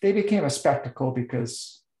became a spectacle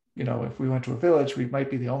because, you know, if we went to a village, we might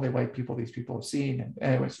be the only white people these people have seen. And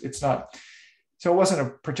anyways, so it wasn't a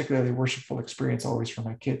particularly worshipful experience always for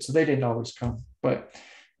my kids. So they didn't always come. But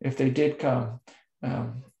if they did come,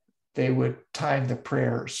 they would time the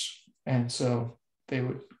prayers. And so they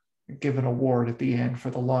would give an award at the end for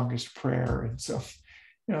the longest prayer. And so,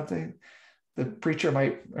 you know, the preacher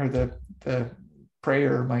might, or the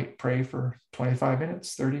prayer might pray for 25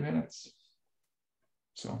 minutes, 30 minutes.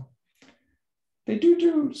 So they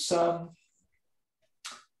do some,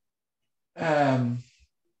 they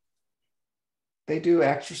do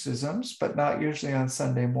exorcisms, but not usually on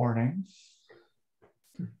Sunday morning.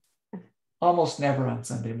 Almost never on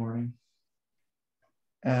Sunday morning.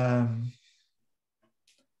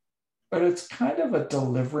 But it's kind of a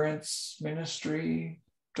deliverance ministry,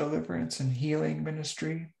 deliverance and healing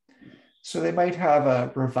ministry. So they might have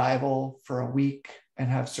a revival for a week and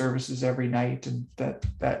have services every night, and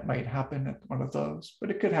that might happen at one of those,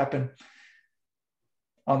 but it could happen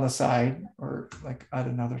on the side or like at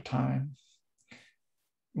another time.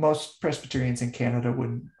 Most Presbyterians in Canada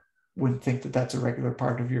wouldn't think that that's a regular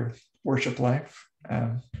part of your worship life.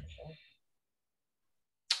 Yeah,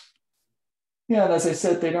 and as I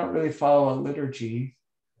said, they don't really follow a liturgy.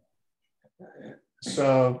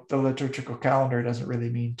 So the liturgical calendar doesn't really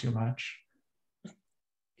mean too much.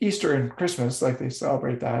 Easter and Christmas, like they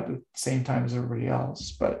celebrate that at the same time as everybody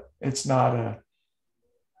else, but it's not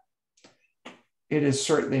it is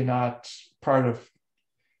certainly not part of,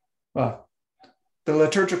 well, the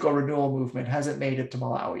liturgical renewal movement hasn't made it to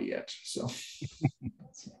Malawi yet. So,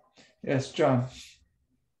 yes, John.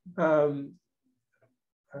 I'm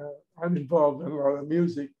involved in a lot of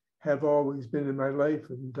music, have always been in my life,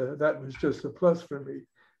 and that was just a plus for me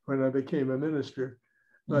when I became a minister.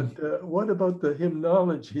 But what about the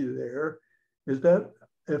hymnology there? Is that,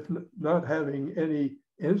 if not having any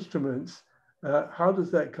instruments, how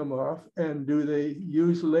does that come off? And do they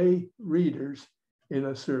use lay readers in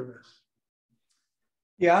a service?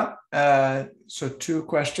 Yeah, so two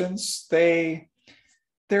questions. There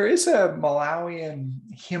is a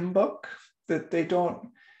Malawian hymn book that they don't,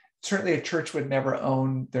 certainly a church would never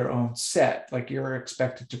own their own set. Like you're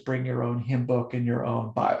expected to bring your own hymn book and your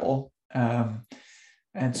own Bible.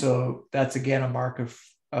 And so that's again a mark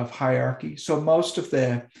of hierarchy. So most of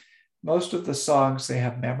the songs they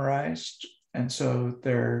have memorized, and so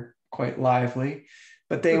they're quite lively.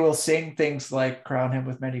 But they will sing things like "Crown Him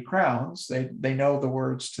with Many Crowns." They know the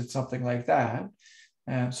words to something like that.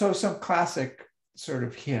 So some classic sort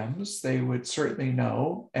of hymns they would certainly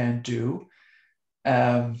know and do.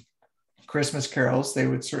 Christmas carols they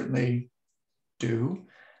would certainly do.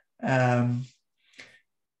 But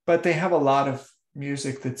they have a lot of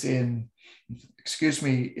music that's in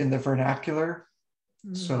the vernacular.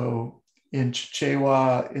 So in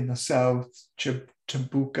Chichewa in the south,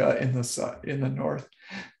 Chimbuka in the north.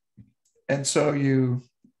 And so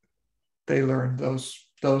they learn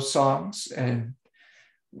those songs, and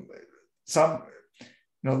some,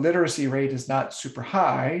 literacy rate is not super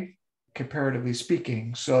high, comparatively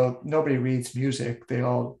speaking. So nobody reads music.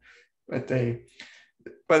 But at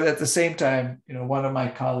the same time, one of my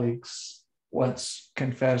colleagues once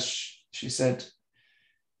confessed, she said,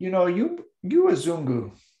 you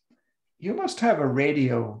Azungu, you must have a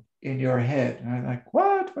radio in your head. And I'm like,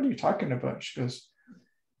 what are you talking about? She goes,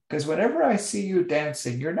 because whenever I see you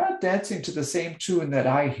dancing, you're not dancing to the same tune that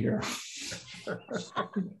I hear.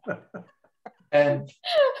 And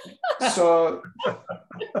so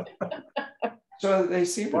they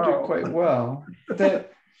seem to do quite well. They're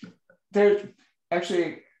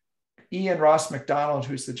actually, Ian Ross MacDonald,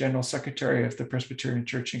 who's the General Secretary of the Presbyterian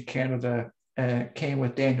Church in Canada, came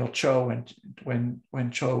with Daniel Cho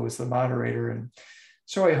when Cho was the moderator. And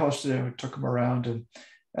so I hosted him and took him around,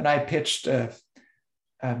 and I pitched a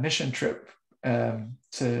mission trip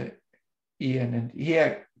to Ian. And he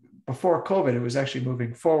had, before COVID, it was actually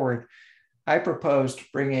moving forward. I proposed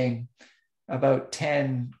bringing about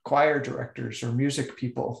 10 choir directors or music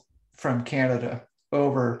people from Canada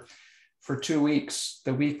over for 2 weeks,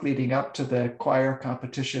 the week leading up to the choir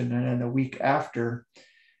competition and then the week after,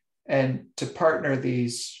 and to partner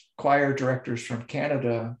these choir directors from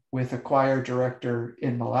Canada with a choir director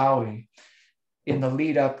in Malawi in the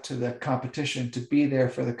lead up to the competition, to be there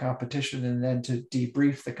for the competition and then to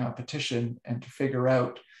debrief the competition and to figure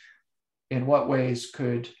out in what ways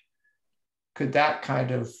could that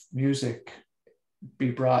kind of music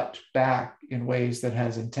be brought back in ways that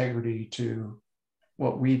has integrity to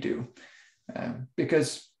what we do.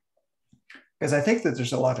 Because I think that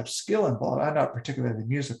there's a lot of skill involved. I'm not particularly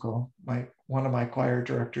musical. One of my choir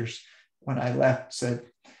directors, when I left, said,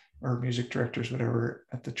 or music directors, whatever,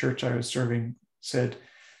 at the church I was serving, said,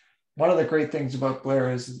 one of the great things about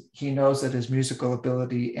Blair is he knows that his musical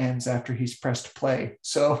ability ends after he's pressed play.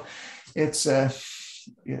 So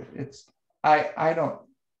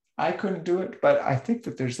I couldn't do it, but I think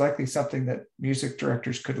that there's likely something that music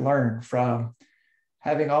directors could learn from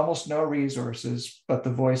having almost no resources, but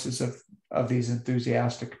the voices of these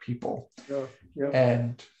enthusiastic people. Yeah.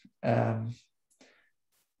 And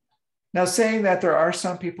now, saying that, there are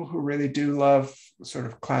some people who really do love sort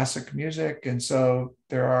of classic music. And so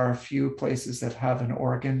there are a few places that have an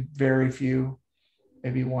organ, very few,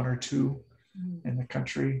 maybe one or two in the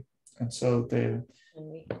country. And so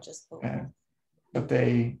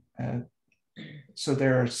so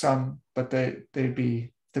there are some, but they'd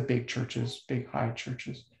be the big churches, big high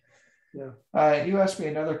churches. Yeah. You asked me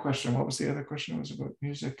another question. What was the other question? It was about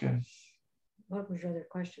music and. What was your other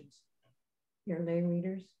questions? Your lay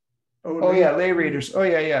readers? Oh yeah, lay readers. Oh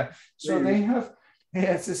yeah. So they have.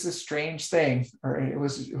 It's just a strange thing, or it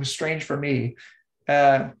was strange for me.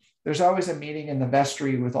 There's always a meeting in the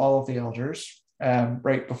vestry with all of the elders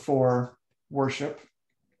right before worship.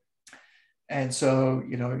 And so,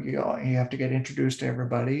 you have to get introduced to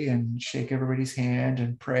everybody and shake everybody's hand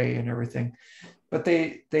and pray and everything. But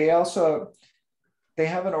they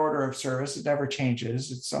have an order of service. It never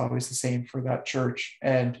changes. It's always the same for that church.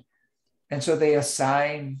 And so they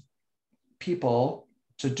assign people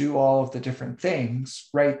to do all of the different things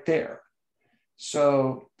right there.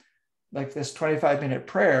 So like this 25-minute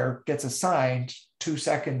prayer gets assigned 2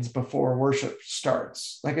 seconds before worship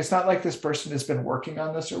starts. Like, it's not like this person has been working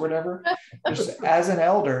on this or whatever. Just as an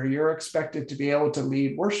elder, you're expected to be able to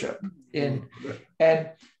lead worship in, and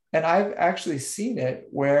I've actually seen it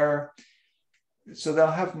where, so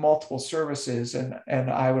they'll have multiple services,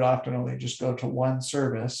 and I would often only just go to one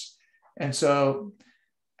service. And so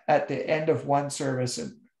at the end of one service,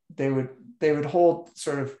 they would hold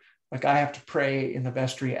sort of like, I have to pray in the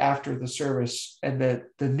vestry after the service, and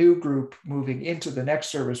the new group moving into the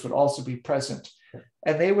next service would also be present.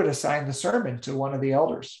 And they would assign the sermon to one of the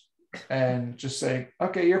elders and just say,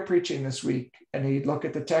 okay, you're preaching this week. And he'd look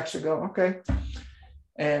at the text and go, okay.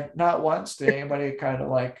 And not once did anybody kind of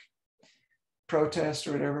like protest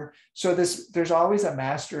or whatever. So there's always a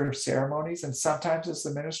master of ceremonies, and sometimes it's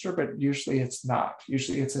the minister, but usually it's not.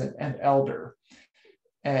 Usually it's an elder,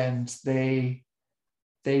 and they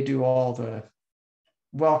do all the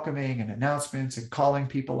welcoming and announcements and calling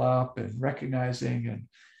people up and recognizing,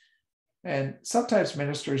 and sometimes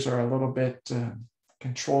ministers are a little bit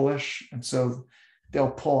controlish, and so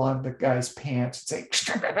they'll pull on the guy's pants and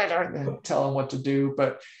say and tell him what to do.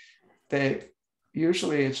 But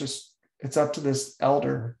usually it's up to this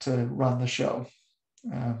elder to run the show.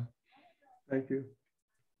 Thank you.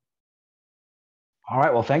 All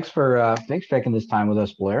right. Well, thanks for taking this time with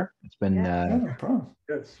us, Blair. It's been No problem.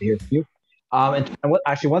 Yes. to hear from you. And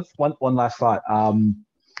actually, one last thought. I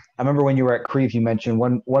remember when you were at Creve, you mentioned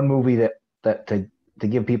one movie that to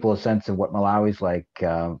give people a sense of what Malawi's like.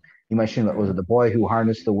 You mentioned that was it The Boy Who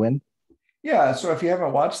Harnessed the Wind? Yeah. So if you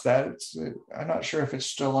haven't watched that, I'm not sure if it's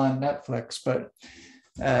still on Netflix, but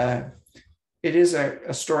it is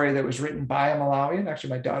a story that was written by a Malawian.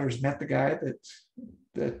 Actually, my daughter's met the guy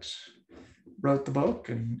that wrote the book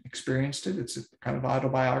and experienced it. It's a kind of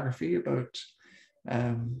autobiography about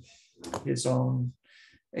his own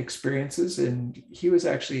experiences, and he was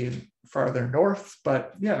actually in farther north.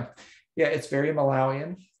 But yeah, it's very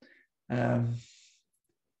Malawian.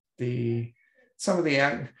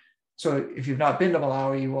 So if you've not been to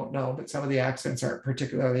Malawi, you won't know, but some of the accents aren't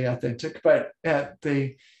particularly authentic. But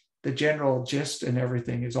the general gist and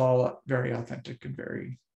everything is all very authentic and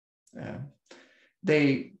very.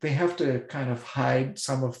 They have to kind of hide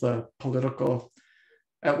some of the political.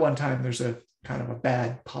 At one time, there's a kind of a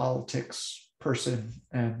bad politics person,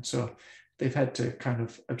 and so they've had to kind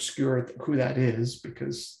of obscure who that is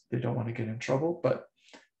because they don't want to get in trouble. But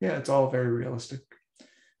yeah, it's all very realistic,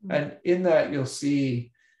 and in that you'll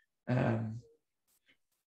see, and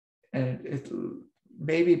it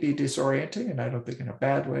maybe be disorienting, and I don't think in a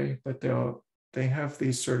bad way, but they have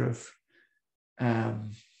these sort of.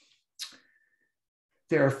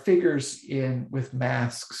 There are figures with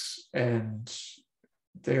masks, and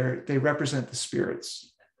they represent the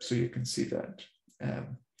spirits. So you can see that.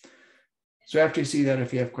 So after you see that,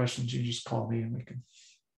 if you have questions, you just call me and we can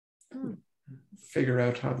figure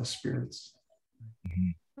out how the spirits.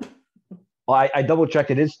 Well, I double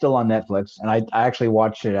checked. It is still on Netflix, and I actually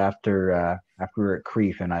watched it after we were at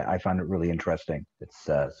Creve, and I found it really interesting. It's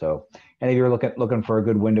so any of you are looking for a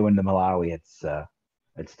good window into Malawi, it's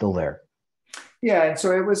still there. Yeah, and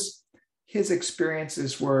so his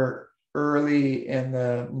experiences were early in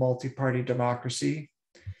the multi-party democracy.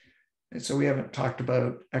 And so we haven't talked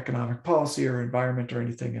about economic policy or environment or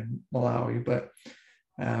anything in Malawi, but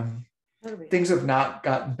things have not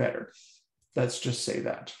gotten better. Let's just say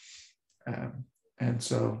that. And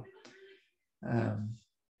so,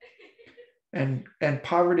 and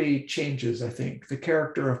poverty changes, I think. The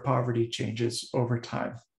character of poverty changes over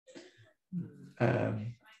time.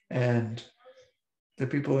 And the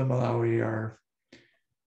people in Malawi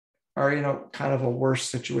are in kind of a worse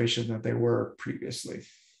situation than they were previously.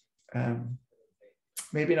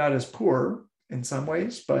 Maybe not as poor in some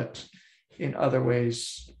ways, but in other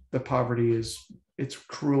ways, the poverty it's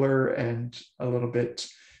crueler and a little bit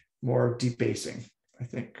more debasing, I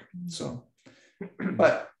think. So,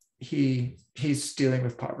 but he's dealing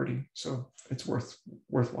with poverty, so it's worth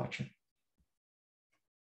watching.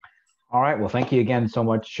 All right. Well, thank you again so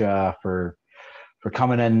much for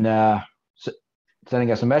coming and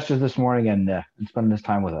sending us a message this morning and spending this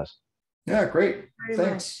time with us. Yeah, great. Very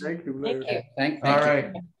Thanks. Thank you, Blair. Thank you. All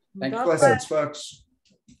right. Thank you. God Blessings, folks.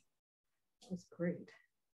 That's great.